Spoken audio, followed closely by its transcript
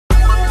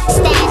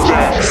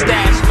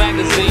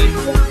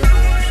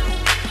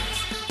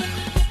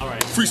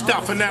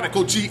Freestyle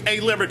fanatical, GA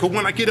lyrical.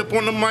 When I get up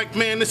on the mic,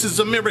 man, this is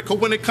a miracle.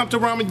 When it comes to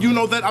rhyming, you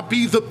know that I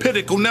be the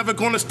pinnacle. Never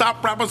gonna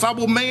stop rappers, I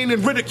will main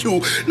and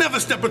ridicule. Never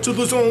step into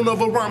the zone of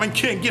a rhyming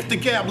king. Gift the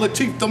gab,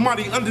 Lateef, the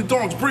mighty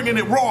Underdogs, bringing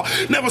it raw.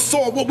 Never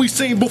saw what we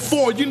seen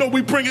before. You know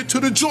we bring it to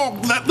the jaw.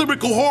 That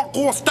lyrical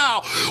hardcore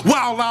style.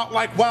 Wild out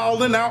like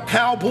wildin' out.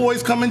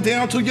 Cowboys coming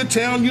down to your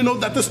town. You know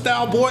that the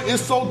style boy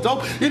is so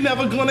dope. You're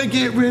never gonna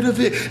get rid of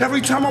it. Every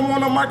time I'm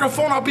on a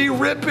microphone, I'll be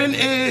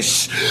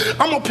ripping-ish.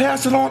 I'ma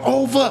pass it on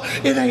over.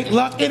 It ain't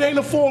luck, it ain't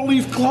a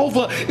four-leaf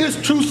clover. It's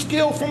true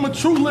skill from a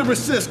true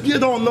lyricist.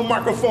 Get on the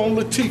microphone,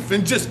 Lateef,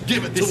 and just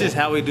give it to him. This is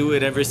how we do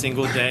it every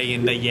single day.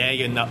 In the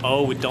yay and the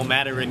oh, it don't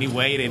matter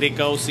anyway. There it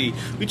goes. See,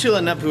 we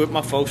chilling up here with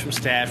my folks from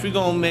Stash. We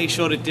gonna make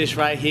sure that this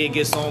right here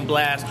gets on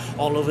blast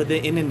all over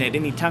the internet.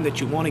 Anytime that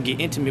you want to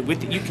get intimate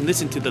with it, you can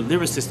listen to the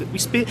lyricist that we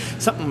spit.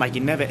 Something like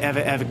you're never,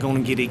 ever, ever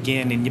gonna get it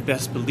again, and you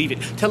best believe it.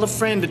 Tell a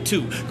friend or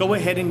two. Go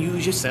ahead and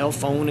use your cell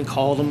phone and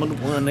call them on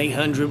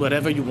 1-800,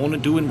 whatever you want to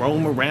do, and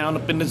roam around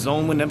up in the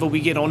zone whenever we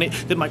get on it.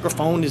 The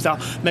microphone is our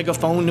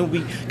megaphone, and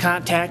we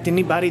contact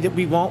anybody that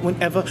we want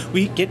whenever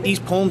we get these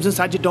poems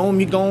inside your dome.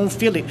 You're gonna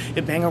feel it.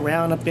 It bang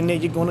around up in there,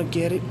 you're gonna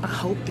get it. I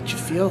hope that you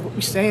feel what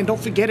we're saying. Don't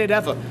forget it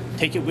ever.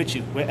 Take it with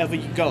you wherever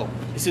you go.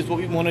 This is what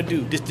we want to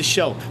do. This the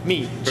show.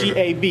 Me,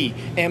 GAB,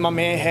 and my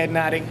man Head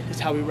Nodding. This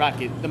is how we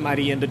rock it. The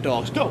mighty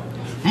Underdogs. Go!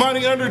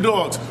 Mighty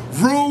Underdogs.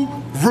 Roo,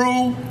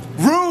 roo,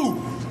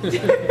 roo!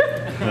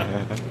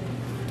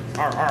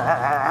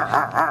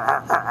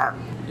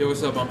 Yo,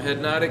 what's up? I'm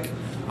Head Nodding.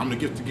 I'm the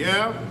Gift the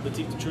Gab.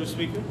 Lateef, the true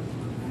speaker.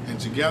 And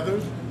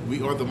together,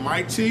 we are the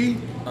mighty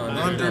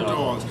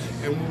Underdogs.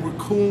 And when we're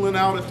cooling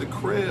out at the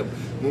crib,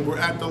 when we're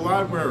at the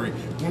library,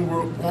 when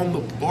we're on the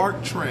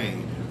BART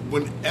train,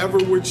 whenever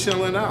we're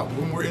chilling out,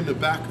 when we're in the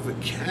back of a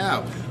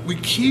cab, we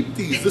keep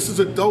these. This is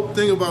a dope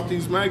thing about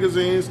these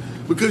magazines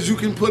because you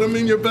can put them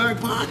in your back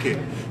pocket.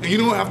 And you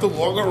don't have to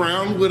walk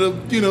around with a,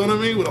 you know what I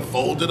mean, with a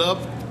folded up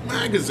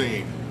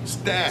magazine.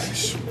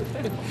 Stash.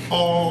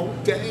 All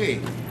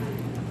day.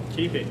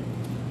 Keep it.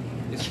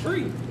 It's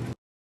free.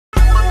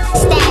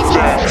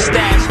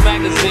 Stash.